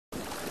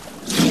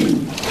Hey,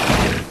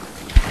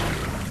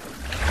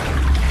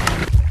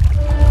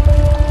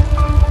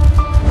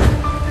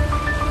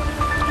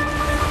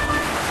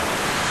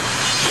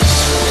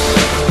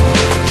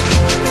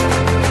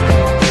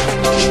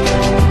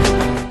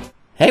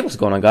 what's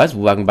going on, guys?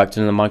 Welcome back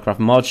to another Minecraft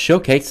mod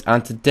showcase,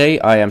 and today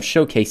I am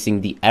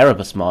showcasing the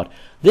EREBUS mod.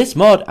 This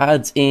mod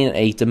adds in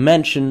a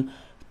dimension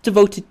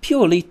devoted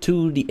purely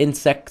to the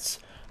insects,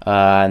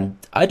 and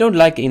I don't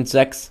like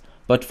insects,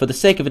 but for the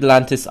sake of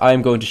Atlantis I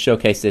am going to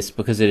showcase this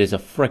because it is a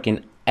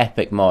freaking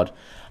epic mod,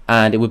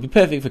 and it would be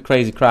perfect for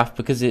TheAtlanticCraft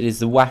because it is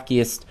the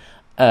wackiest,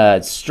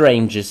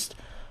 strangest,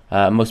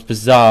 most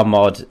bizarre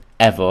mod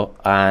ever,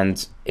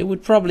 and it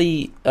would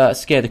probably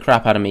scare the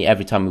crap out of me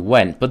every time we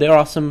went, but there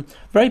are some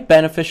very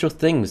beneficial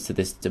things to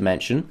this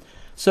dimension.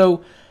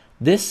 So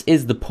this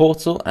is the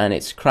portal, and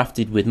it's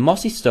crafted with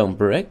mossy stone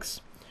bricks,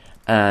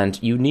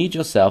 and you need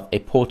yourself a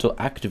portal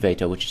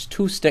activator, which is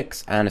 2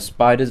 sticks and a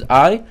spider's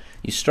eye.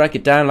 You strike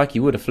it down like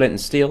you would a flint and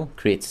steel,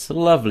 creates this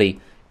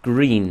lovely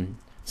green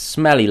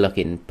smelly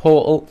looking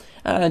portal,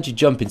 and you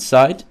jump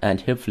inside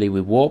and hopefully we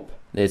warp.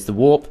 There's the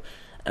warp,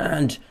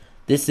 and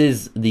this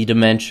is the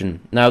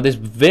dimension. Now there's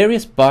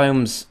various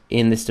biomes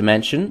in this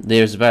dimension.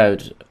 There's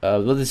about,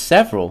 well, there's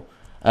several.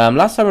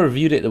 Last time I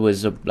reviewed it there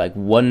was like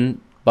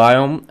 1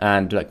 biome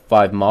and like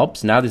 5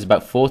 mobs. Now there's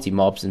about 40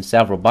 mobs and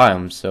several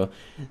biomes. So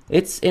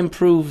it's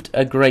improved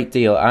a great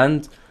deal,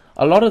 and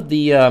a lot of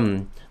the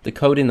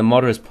coding the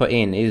modder has put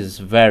in is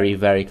very,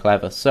 very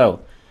clever.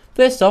 So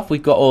first off,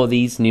 we've got all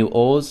these new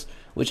ores,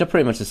 which are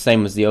pretty much the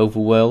same as the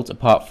overworld,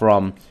 apart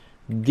from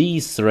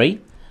these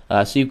 3.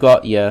 So you've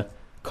got your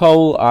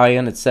coal,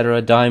 iron,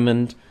 etc.,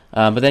 diamond,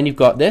 but then you've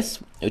got this,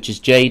 which is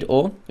jade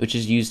ore, which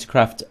is used to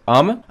craft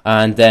armor,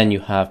 and then you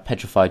have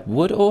petrified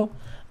wood ore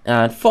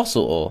and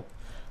fossil ore.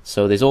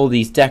 So there's all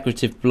these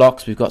decorative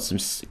blocks. We've got some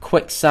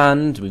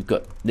quicksand, we've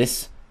got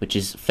this, which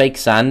is fake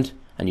sand,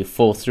 and you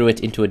fall through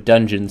it into a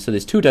dungeon. So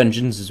there's 2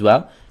 dungeons as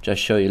well, which I'll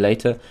show you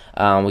later.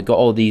 We've got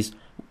all these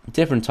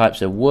different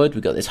types of wood.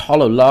 We've got this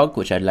hollow log,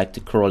 which I'd like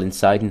to crawl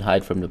inside and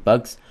hide from the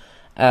bugs.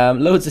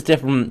 Loads of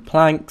different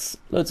planks,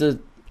 loads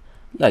of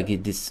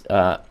like this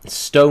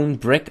stone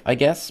brick, I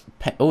guess.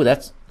 Oh,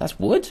 that's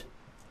wood.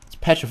 It's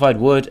petrified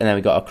wood. And then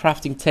we got a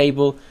crafting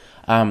table.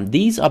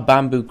 These are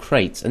bamboo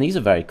crates, and these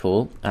are very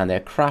cool, and they're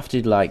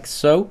crafted like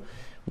so,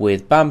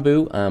 with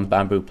bamboo and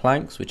bamboo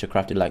planks, which are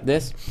crafted like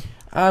this.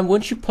 And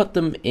once you put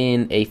them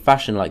in a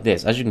fashion like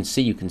this, as you can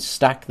see, you can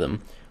stack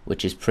them,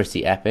 which is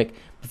pretty epic.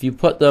 If you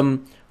put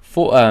them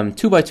for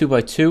 2 by 2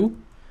 by 2,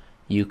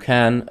 you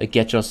can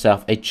get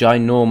yourself a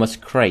ginormous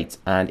crate,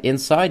 and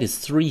inside is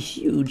 3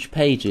 huge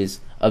pages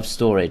of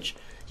storage.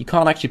 You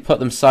can't actually put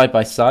them side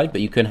by side,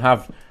 but you can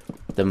have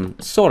them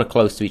sort of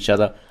close to each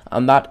other,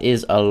 and that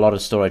is a lot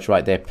of storage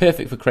right there.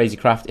 Perfect for Crazy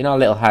Craft. In our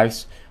little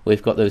house,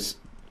 we've got those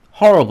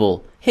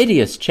horrible,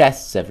 hideous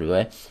chests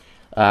everywhere.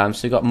 So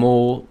we've got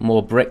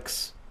more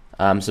bricks,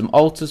 some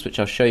altars, which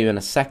I'll show you in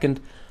a second.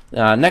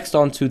 Next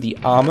on to the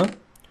armor,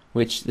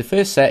 which the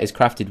first set is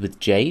crafted with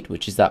jade,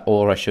 which is that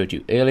ore I showed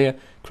you earlier,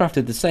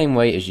 crafted the same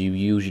way as you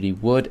usually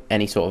would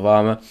any sort of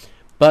armor,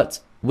 but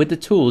with the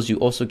tools you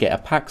also get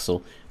a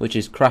paxel, which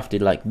is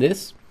crafted like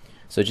this.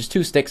 So just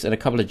 2 sticks and a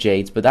couple of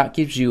jades, but that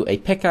gives you a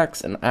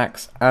pickaxe, an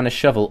axe, and a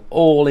shovel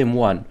all in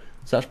one.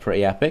 So that's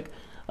pretty epic.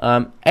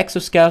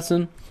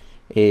 Exoskeleton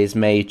is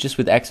made just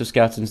with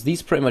exoskeletons.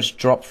 These pretty much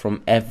drop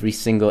from every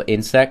single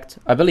insect.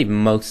 I believe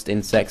most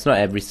insects, not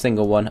every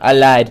single one. I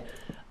lied.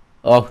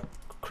 Oh,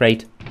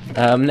 crate.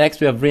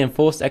 Next we have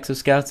reinforced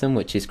exoskeleton,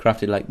 which is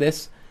crafted like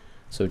this.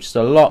 So just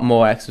a lot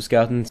more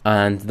exoskeletons,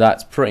 and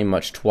that's pretty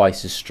much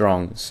twice as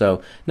strong.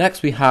 So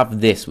next we have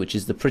this, which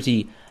is the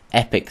pretty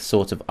epic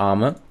sort of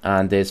armor,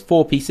 and there's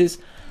 4 pieces,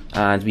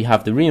 and we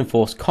have the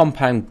reinforced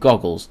compound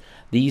goggles.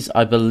 These,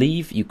 I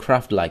believe, you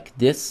craft like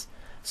this.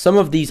 Some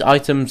of these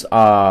items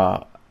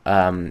are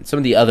some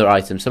of the other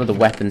items, some of the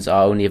weapons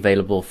are only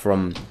available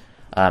from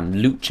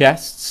loot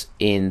chests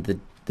in the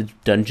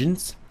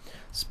dungeons,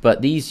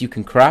 but these you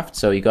can craft.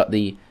 So you got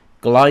the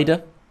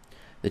glider,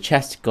 the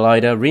chest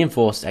glider,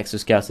 reinforced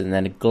exoskeleton, and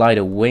then a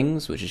glider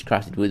wings, which is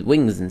crafted with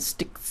wings and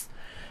sticks.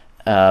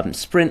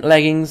 Sprint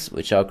leggings,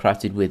 which are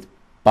crafted with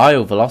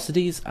bio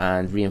velocities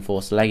and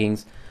reinforced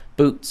leggings.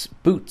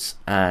 Boots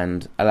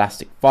and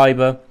elastic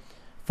fiber,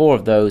 4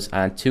 of those,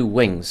 and 2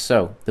 wings.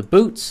 So the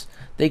boots,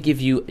 they give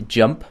you a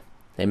jump,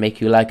 they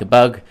make you like a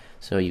bug,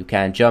 so you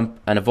can jump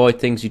and avoid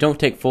things. You don't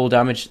take full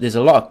damage. There's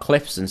a lot of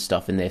cliffs and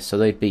stuff in this, so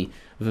they'd be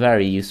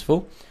very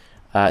useful.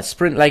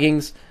 Sprint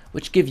leggings,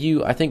 which give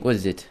you, I think, what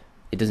is it?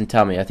 It doesn't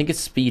tell me. I think it's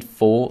speed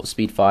 4,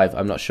 speed 5,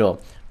 I'm not sure,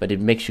 but it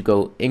makes you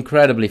go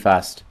incredibly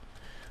fast,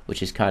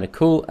 which is kind of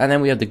cool. And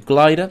then we have the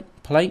glider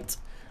plate,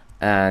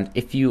 and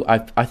if you,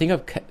 I think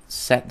I've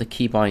set the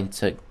keybind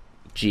to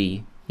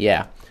G,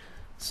 yeah.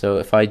 So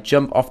if I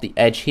jump off the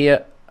edge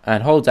here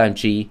and hold down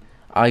G,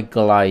 I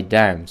glide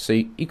down. So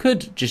you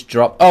could just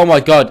drop. Oh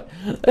my god,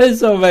 there's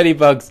so many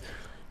bugs.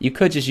 You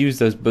could just use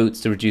those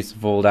boots to reduce the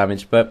fall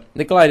damage, but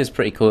the glider is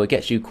pretty cool. It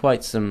gets you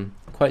quite some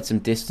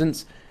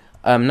distance.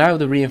 Now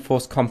the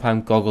reinforced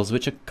compound goggles,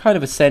 which are kind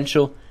of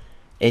essential.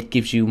 it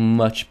gives you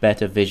much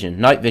better vision.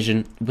 Night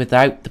vision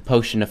without the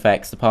potion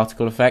effects, the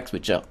particle effects,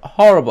 which are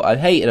horrible. I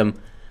hated them,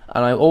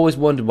 and I always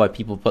wondered why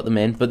people put them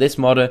in, but this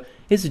modder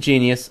is a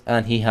genius,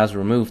 and he has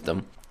removed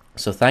them.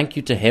 So thank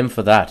you to him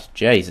for that.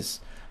 Jesus.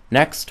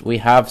 Next, we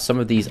have some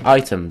of these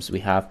items.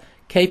 We have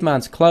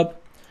Caveman's Club,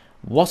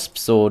 Wasp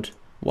Sword,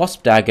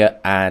 Wasp Dagger,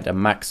 and a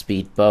max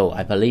speed bow.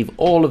 I believe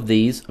all of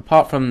these,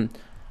 apart from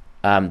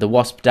the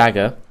Wasp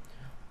Dagger,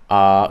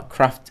 are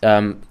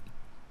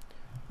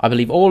I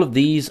believe all of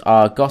these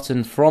are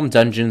gotten from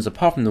dungeons,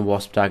 apart from the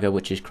Wasp Dagger,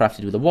 which is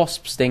crafted with a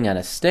wasp sting and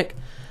a stick,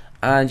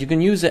 and you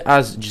can use it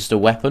as just a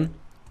weapon.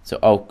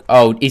 So,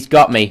 oh, he's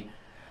got me.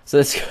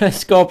 So the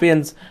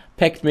scorpions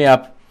picked me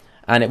up,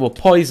 and it will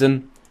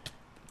poison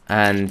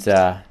and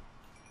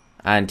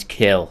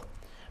kill.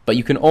 But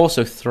you can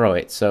also throw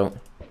it, so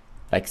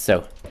like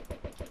so.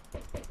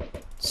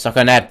 Suck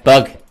on that,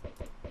 bug.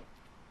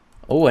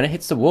 Oh, and it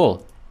hits the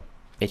wall.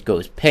 It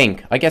goes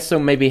pink. I guess so.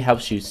 Maybe it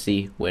helps you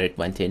see where it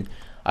went in.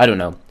 I don't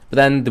know. But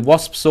then the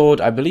Wasp Sword,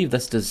 I believe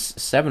this does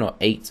 7 or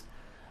 8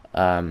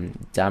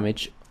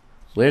 damage.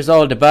 Where's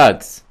all the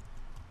bugs?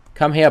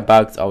 Come here,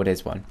 bugs. Oh, it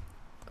is one.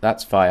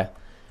 That's fire.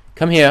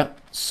 Come here,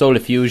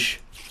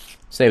 Solifuge.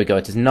 So there we go.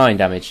 It does 9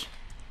 damage.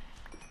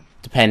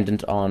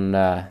 Dependent on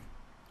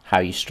how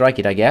you strike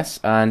it, I guess.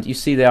 And you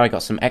see there I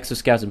got some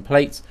exoskeleton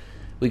plates.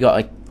 We got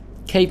a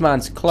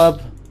Caveman's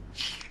Club,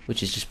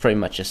 which is just pretty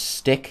much a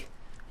stick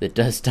that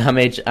does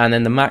damage. And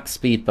then the max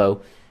speed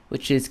bow,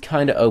 which is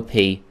kind of OP.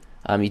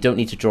 You don't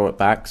need to draw it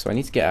back, so I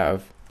need to get out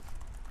of...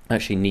 I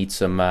actually need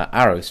some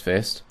arrows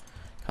first.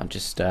 Can't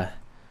just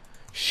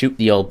shoot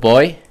the old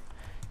boy.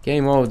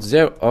 Game mode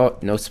 0. Oh,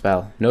 no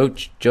spell. No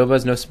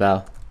Jobas, no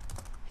spell.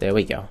 There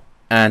we go.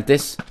 And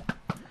this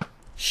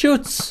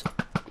shoots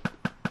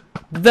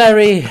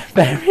very,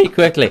 very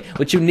quickly,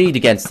 which you need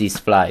against these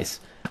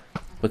flies.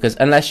 Because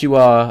unless you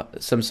are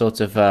some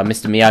sort of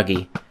Mr.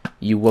 Miyagi,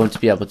 you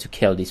won't be able to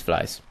kill these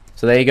flies.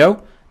 So there you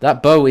go.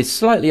 That bow is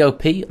slightly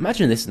OP.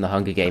 Imagine this in the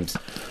Hunger Games.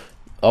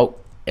 Oh,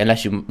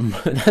 unless you...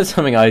 that's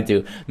something I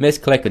do.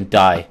 Misclick and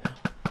die.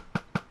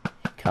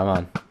 Come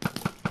on.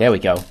 There we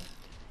go.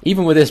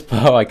 Even with this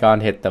bow, I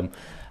can't hit them.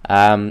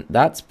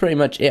 That's pretty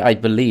much it, I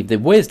believe. They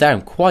wears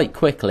down quite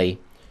quickly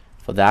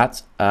for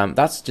that.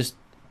 That's just...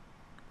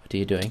 What are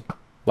you doing?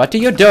 What are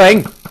you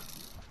doing?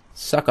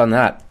 Suck on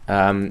that.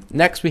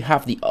 Next, we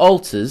have the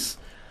altars.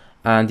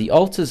 And the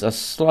altars are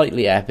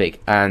slightly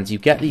epic. And you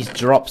get these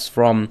drops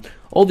from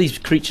all these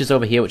creatures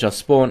over here, which I'll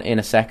spawn in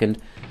a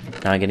second.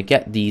 Now I'm going to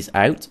get these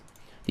out.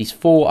 These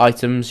 4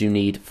 items you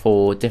need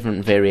for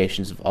different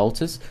variations of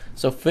altars.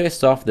 So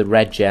first off, the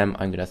red gem,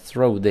 I'm going to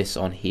throw this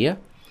on here.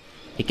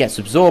 It gets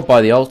absorbed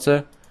by the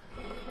altar,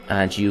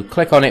 and you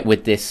click on it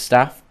with this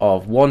staff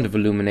of Wand of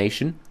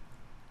Illumination.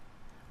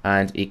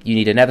 And you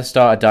need a nether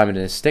star, a diamond,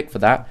 and a stick for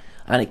that.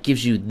 And it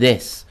gives you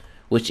this,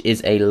 which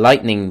is a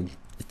lightning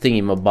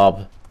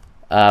thingy-mabob.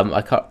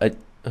 I can't...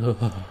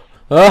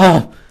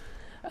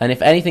 And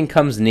if anything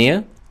comes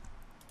near...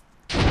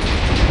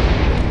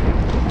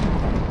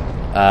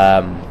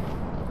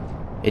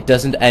 it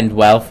doesn't end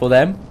well for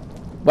them.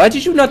 Why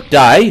did you not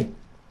die?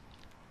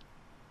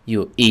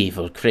 You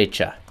evil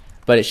creature.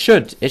 But it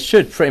should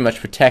pretty much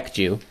protect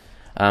you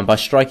by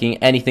striking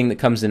anything that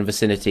comes in the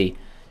vicinity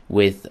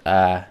with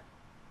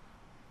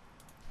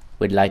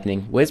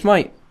lightning.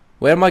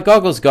 Where are my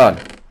goggles gone?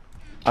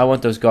 I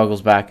want those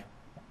goggles back.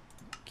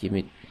 Give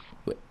me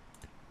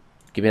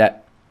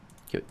that.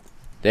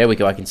 There we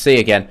go, I can see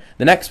again.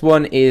 The next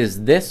one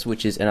is this,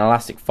 which is an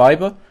elastic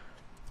fiber.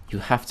 You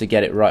have to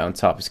get it right on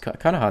top. It's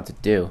kind of hard to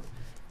do.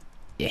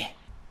 Yeah.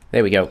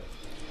 There we go.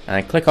 And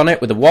I click on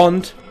it with a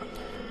wand.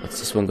 What's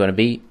this one going to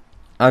be?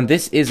 And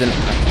this is an...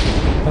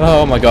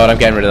 Oh my god, I'm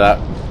getting rid of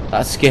that.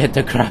 That scared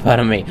the crap out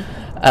of me.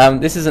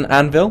 This is an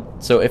anvil.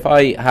 So if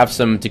I have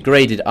some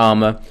degraded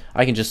armor,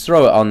 I can just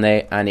throw it on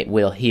there and it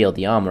will heal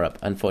the armor up.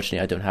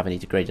 Unfortunately, I don't have any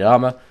degraded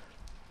armor.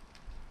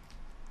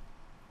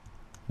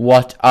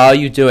 What are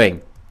you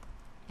doing?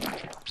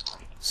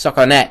 Suck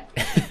on that.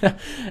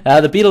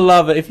 The beetle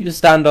larvae, if you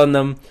stand on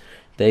them,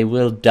 they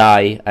will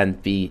die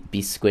and be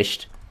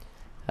squished,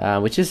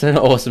 which is an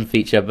awesome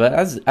feature. But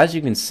as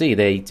you can see,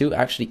 they do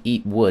actually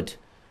eat wood.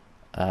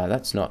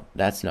 That's not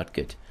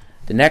good.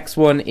 The next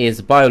one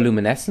is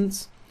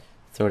bioluminescence.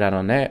 Throw that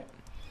on there,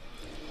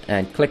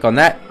 and click on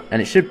that,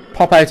 and it should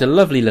pop out a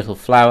lovely little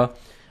flower.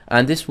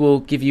 And this will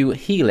give you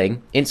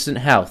healing, instant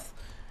health,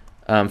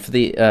 for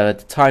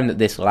the time that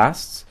this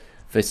lasts.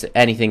 If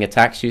anything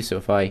attacks you, so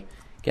if I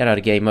get out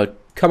of game mode.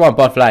 Come on,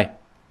 botfly.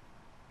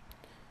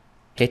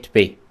 Hit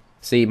B.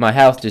 See, my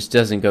health just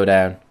doesn't go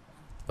down.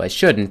 Well, it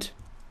shouldn't.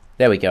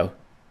 There we go.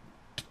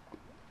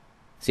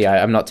 See,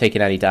 I'm not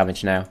taking any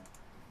damage now.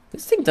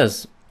 This thing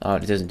does... Oh,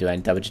 it doesn't do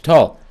any damage at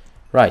all.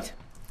 Right.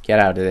 Get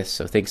out of this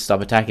so things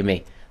stop attacking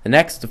me.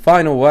 The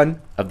final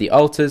one of the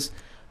altars.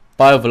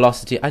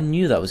 Biovelocity. I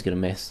knew that was going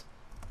to miss.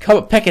 Come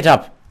on, pick it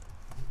up.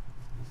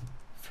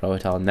 Throw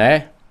it on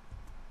there.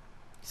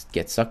 Just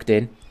get sucked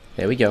in.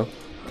 There we go.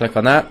 Click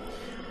on that.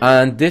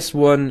 And this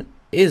one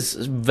is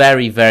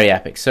very, very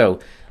epic. So,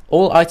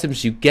 all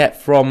items you get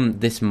from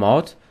this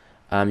mod,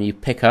 you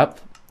pick up.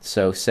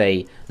 So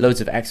say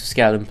loads of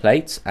exoskeleton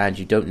plates and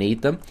you don't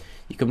need them.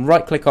 You can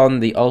right click on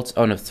the altar,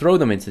 oh no, throw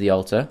them into the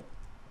altar,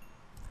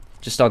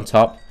 just on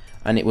top,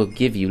 and it will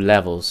give you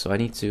levels. So I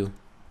need to,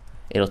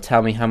 it'll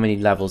tell me how many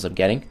levels I'm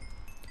getting.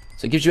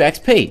 So it gives you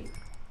XP.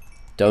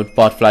 Don't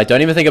botfly,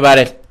 don't even think about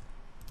it.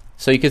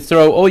 So you can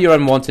throw all your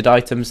unwanted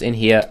items in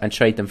here and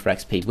trade them for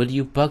XP. Will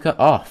you bugger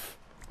off?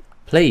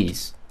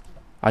 Please.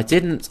 I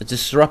didn't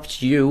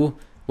disrupt you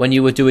when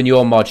you were doing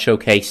your mod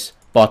showcase,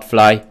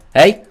 botfly.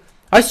 Hey?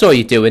 I saw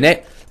you doing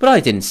it, but I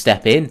didn't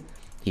step in.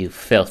 You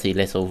filthy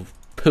little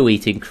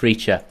poo-eating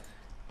creature.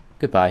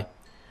 Goodbye.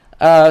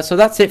 So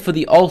that's it for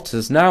the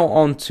altars. Now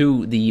on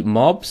to the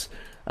mobs.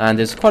 And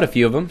there's quite a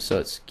few of them, so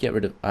let's get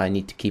rid of... I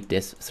need to keep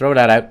this. Throw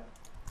that out.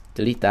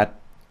 Delete that.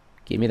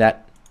 Give me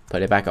that.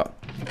 Put it back on.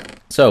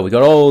 So we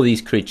got all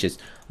these creatures.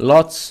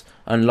 Lots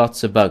and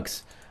lots of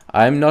bugs.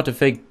 I'm not a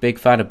big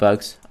fan of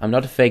bugs. I'm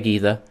not a fig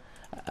either.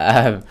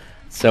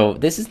 So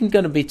this isn't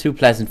going to be too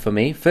pleasant for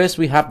me. First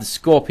we have the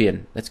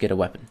scorpion. Let's get a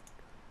weapon.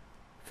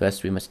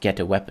 First we must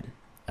get a weapon.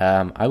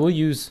 I will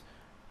use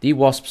the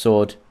wasp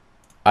sword.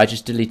 I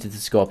just deleted the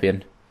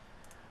scorpion.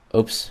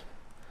 Oops.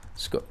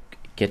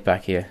 Get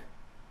back here,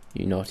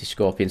 you naughty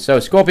scorpion.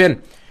 So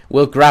scorpion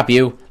will grab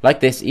you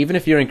like this, even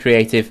if you're in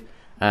creative,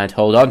 and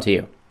hold on to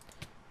you.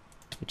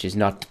 Which is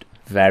not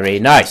very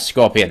nice,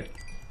 scorpion.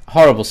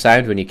 Horrible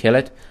sound when you kill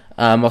it.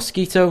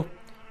 Mosquito,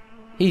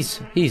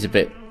 he's a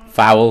bit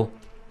foul.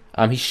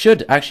 He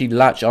should actually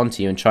latch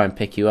onto you and try and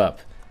pick you up.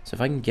 So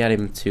if I can get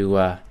him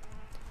to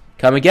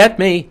come and get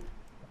me.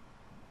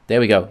 There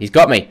we go. He's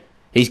got me.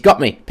 He's got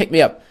me. Pick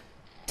me up.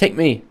 Take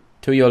me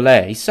to your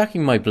lair. He's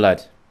sucking my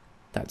blood.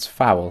 That's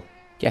foul.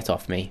 Get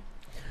off me.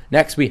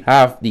 Next we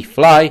have the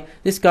fly.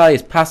 This guy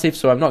is passive,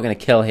 so I'm not going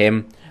to kill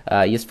him.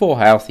 He has 4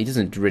 health. He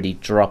doesn't really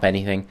drop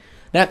anything.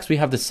 Next we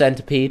have the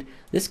centipede.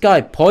 This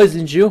guy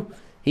poisons you.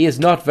 He is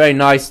not very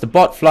nice. The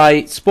bot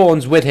fly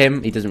spawns with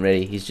him. He doesn't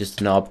really. He's just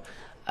a knob.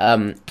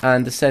 And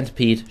the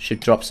centipede should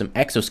drop some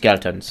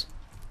exoskeletons.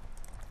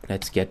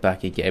 Let's get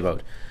back in game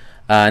mode.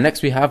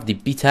 Next we have the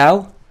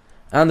beetle.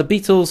 And the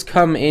beetles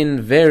come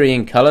in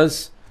varying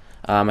colours.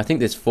 I think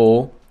there's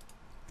 4.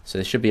 So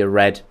there should be a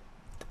red.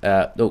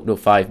 No,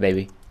 5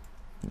 maybe.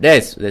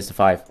 There's the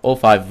 5. All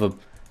 5 of them.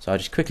 So I'll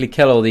just quickly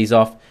kill all these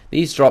off.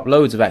 These drop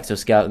loads of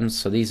exoskeletons,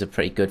 so these are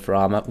pretty good for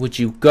armor. Would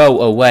you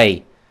go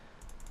away?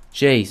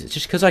 Jeez,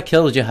 just because I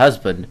killed your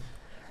husband.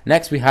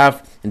 Next we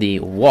have the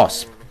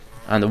wasp.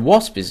 And the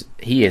wasp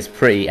he is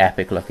pretty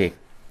epic looking.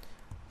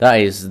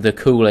 That is the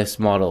coolest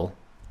model.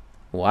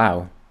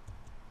 Wow.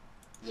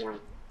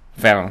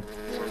 And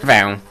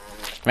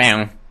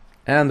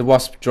the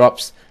wasp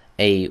drops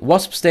a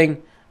wasp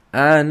sting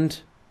and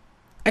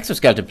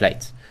exoskeleton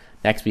plates.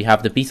 Next we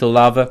have the beetle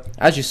larva.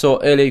 As you saw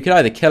earlier, you can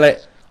either kill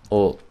it,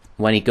 or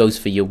when he goes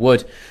for your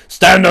wood,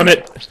 stand on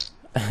it!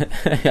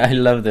 I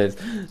love this.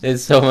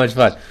 It's so much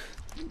fun.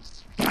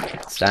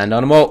 Stand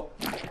on them all.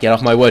 Get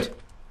off my wood.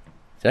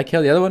 Did I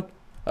kill the other one?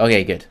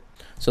 Okay, good.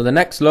 So the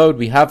next load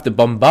we have the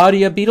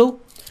bombardier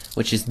beetle,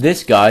 which is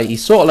this guy.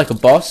 He's sort of like a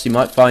boss. You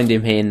might find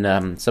him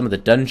in some of the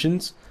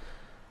dungeons.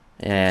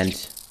 And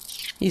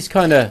he's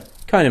kind of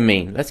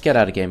mean. Let's get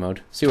out of game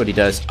mode. See what he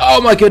does.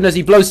 Oh my goodness,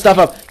 he blows stuff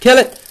up. Kill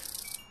it!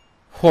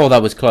 Oh,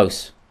 that was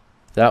close.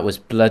 That was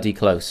bloody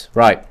close.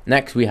 Right,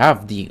 next we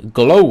have the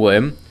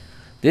glowworm.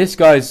 This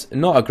guy's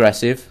not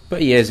aggressive,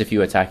 but he is if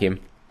you attack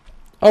him.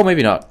 Oh,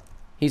 maybe not.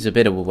 He's a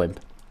bit of a wimp.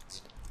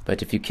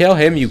 But if you kill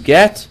him, you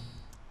get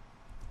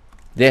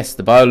this,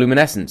 the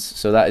bioluminescence.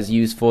 So that is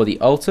used for the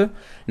altar.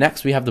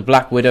 Next we have the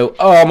black widow.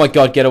 Oh my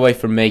god, get away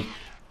from me.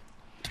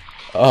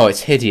 Oh,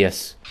 it's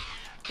hideous.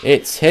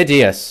 It's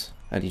hideous.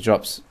 And he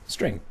drops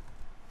string.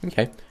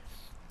 Okay.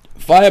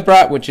 Fire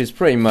brat, which is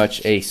pretty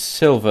much a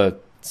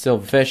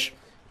silverfish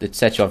that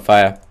sets you on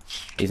fire.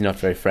 He's not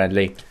very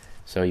friendly.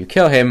 So you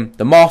kill him.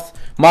 The moth,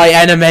 my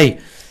enemy.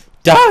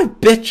 Die,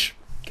 bitch.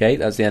 Okay,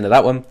 that's the end of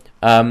that one.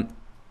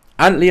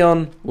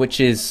 Antleon, which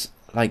is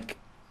like,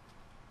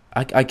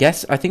 I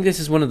guess, I think this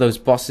is one of those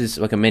bosses,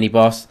 like a mini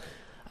boss.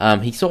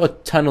 He sort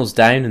of tunnels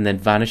down and then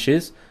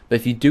vanishes. But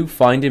if you do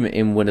find him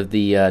in one of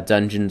the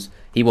dungeons,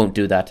 he won't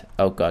do that.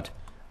 Oh god.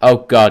 Oh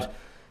god.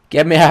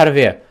 Get me out of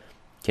here.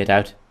 Get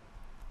out.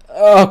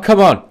 Oh,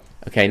 come on.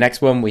 Okay,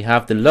 next one we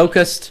have the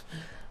locust.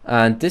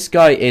 And this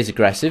guy is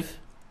aggressive.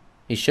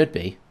 He should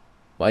be.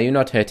 Why are you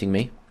not hurting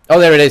me? Oh,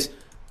 there it is.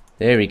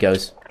 There he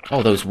goes.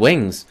 Oh, those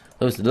wings.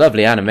 Those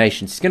lovely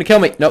animations. He's going to kill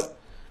me. Nope.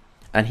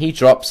 And he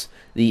drops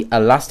the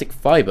elastic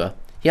fiber.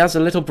 He has a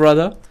little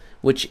brother,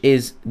 which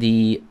is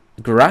the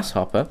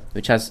grasshopper,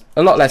 which has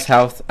a lot less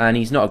health, and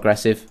he's not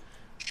aggressive.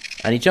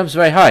 And he jumps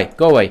very high.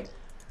 Go away.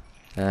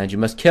 And you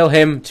must kill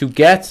him to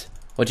get...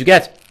 What'd you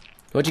get?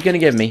 What you going to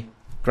give me?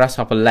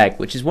 Grasshopper leg,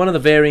 which is one of the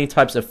varying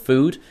types of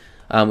food,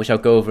 which I'll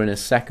go over in a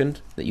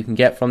second, that you can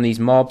get from these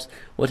mobs.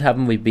 What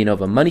happened? We've been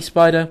over money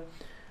spider,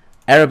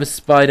 EREBUS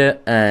spider,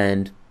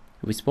 and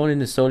have we spawned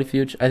in a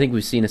solifuge? I think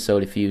we've seen a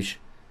solifuge.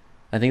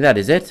 I think that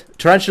is it.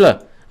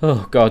 Tarantula.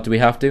 Oh god, do we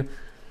have to?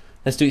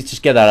 Let's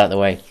just get that out of the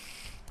way.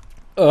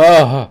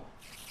 Oh,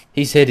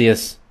 he's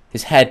hideous.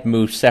 His head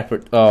moves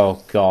separate.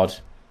 Oh, God.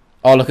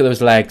 Oh, look at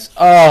those legs.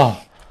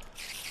 Oh,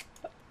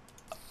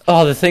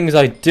 the things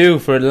I do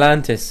for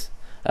Atlantis.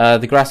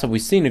 The grasshopper,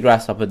 we've seen the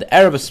grasshopper. The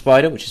Erebus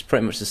spider, which is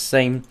pretty much the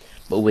same,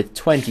 but with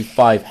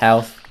 25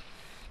 health.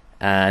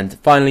 And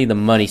finally, the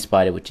money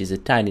spider, which is a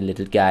tiny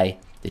little guy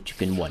that you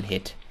can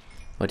one-hit.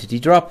 What did he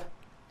drop?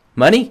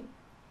 Money?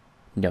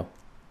 No,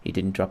 he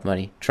didn't drop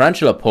money.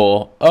 Tarantula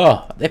paw.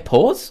 Oh, they're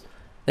paws?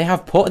 They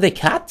have paw? Are they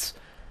cats?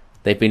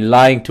 They've been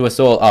lying to us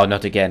all. Oh,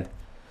 not again.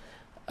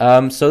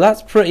 So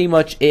that's pretty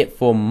much it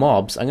for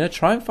mobs. I'm going to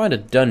try and find a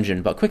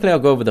dungeon, but quickly I'll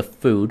go over the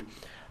food.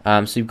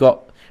 So you've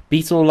got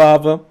beetle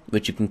larva,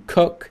 which you can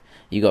cook.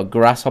 You've got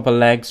grasshopper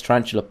legs,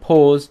 tarantula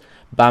paws,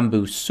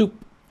 bamboo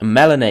soup, a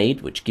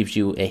melonade, which gives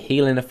you a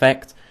healing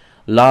effect,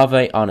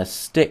 larvae on a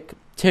stick,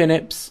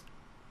 turnips,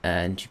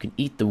 and you can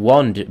eat the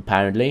wand,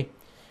 apparently.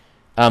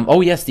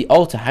 Oh yes, the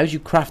altar. How do you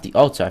craft the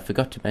altar? I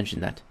forgot to mention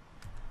that.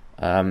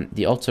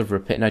 The altar of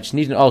repair. I just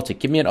need an altar.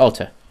 Give me an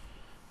altar.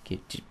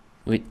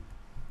 Wait,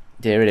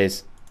 there it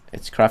is.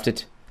 It's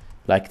crafted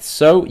like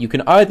so. You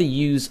can either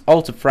use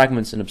altar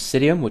fragments and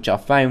obsidian, which are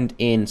found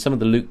in some of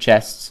the loot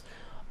chests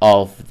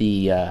of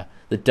the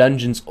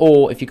dungeons,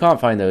 or if you can't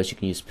find those, you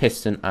can use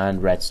piston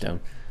and redstone.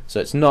 So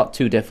it's not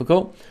too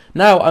difficult.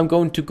 Now I'm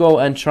going to go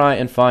and try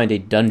and find a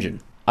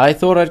dungeon. I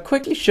thought I'd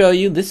quickly show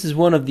you. This is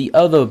one of the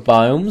other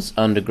biomes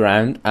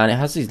underground, and it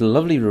has these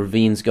lovely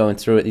ravines going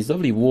through it, these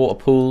lovely water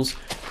pools,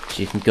 which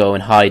you can go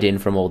and hide in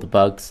from all the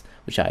bugs,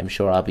 which I'm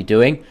sure I'll be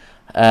doing.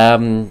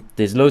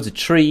 There's loads of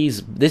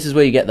trees. This is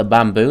where you get the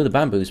bamboo. The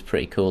bamboo is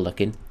pretty cool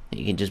looking.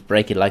 You can just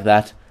break it like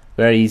that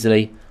very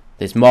easily.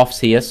 There's moths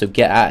here, so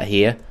get out of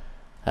here.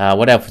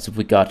 What else have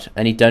we got?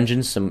 Any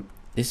dungeons?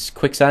 This is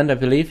quicksand, I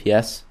believe.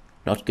 Yes.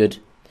 Not good.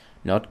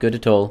 Not good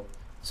at all.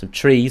 Some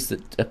trees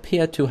that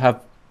appear to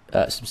have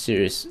some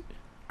serious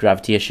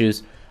gravity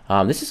issues.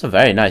 This is a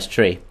very nice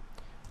tree.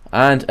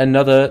 And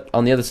another,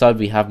 on the other side,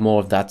 we have more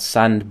of that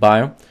sand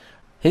biome.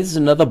 Here's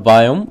another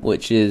biome,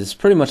 which is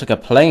pretty much like a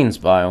plains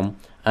biome.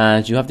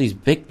 And you have these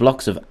big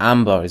blocks of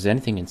amber. Is there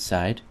anything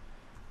inside?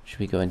 Should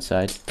we go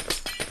inside?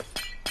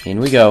 In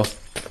we go.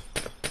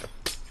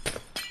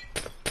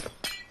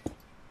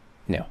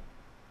 No.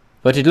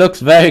 But it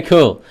looks very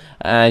cool.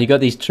 And you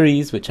got these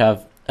trees which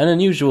have an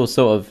unusual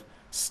sort of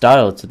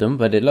style to them,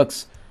 but it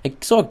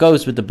sort of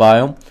goes with the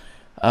biome.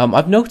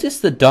 I've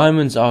noticed that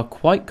diamonds are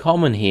quite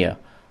common here,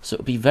 so it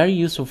would be very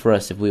useful for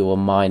us if we were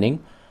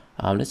mining.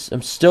 I'm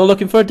still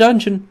looking for a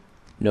dungeon.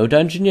 No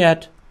dungeon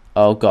yet.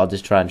 Oh god,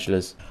 there's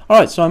tarantulas.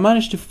 Alright, so I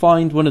managed to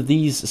find one of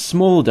these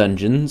small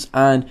dungeons,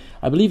 and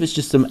I believe it's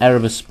just some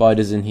Erebus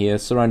spiders in here,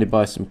 surrounded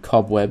by some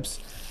cobwebs.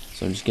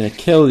 So I'm just going to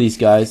kill these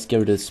guys, get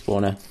rid of the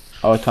spawner.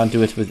 Oh, I can't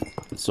do it with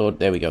the sword.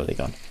 There we go, they're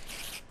gone.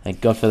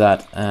 Thank God for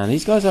that. And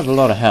these guys have a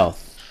lot of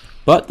health.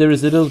 But there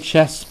is a little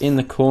chest in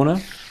the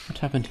corner. What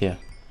happened here?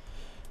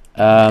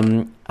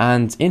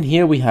 And in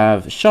here we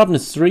have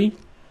sharpness 3,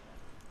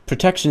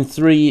 protection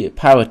 3,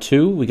 power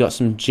 2. We got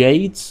some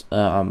jades.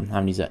 How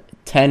many is that?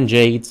 10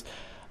 jades.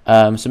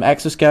 Some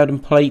exoskeleton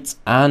plates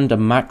and a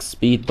max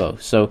speed bow.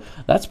 So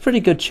that's a pretty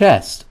good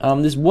chest.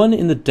 There's one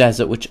in the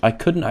desert which I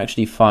couldn't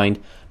actually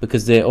find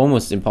because they're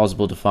almost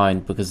impossible to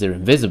find because they're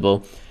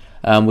invisible.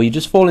 Where you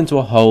just fall into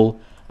a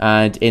hole,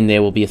 and in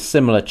there will be a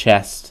similar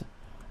chest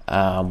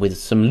with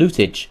some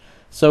lootage.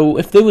 So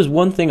if there was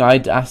one thing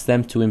I'd ask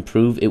them to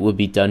improve, it would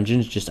be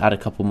dungeons. Just add a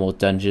couple more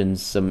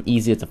dungeons, some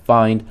easier to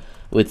find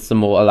with some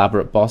more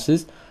elaborate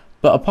bosses.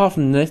 But apart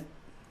from that,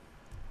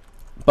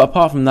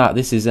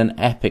 this is an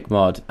epic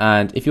mod,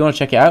 and if you want to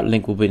check it out,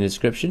 link will be in the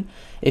description.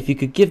 If you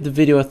could give the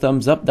video a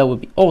thumbs up, that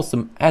would be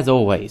awesome as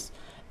always.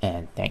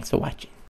 And thanks for watching.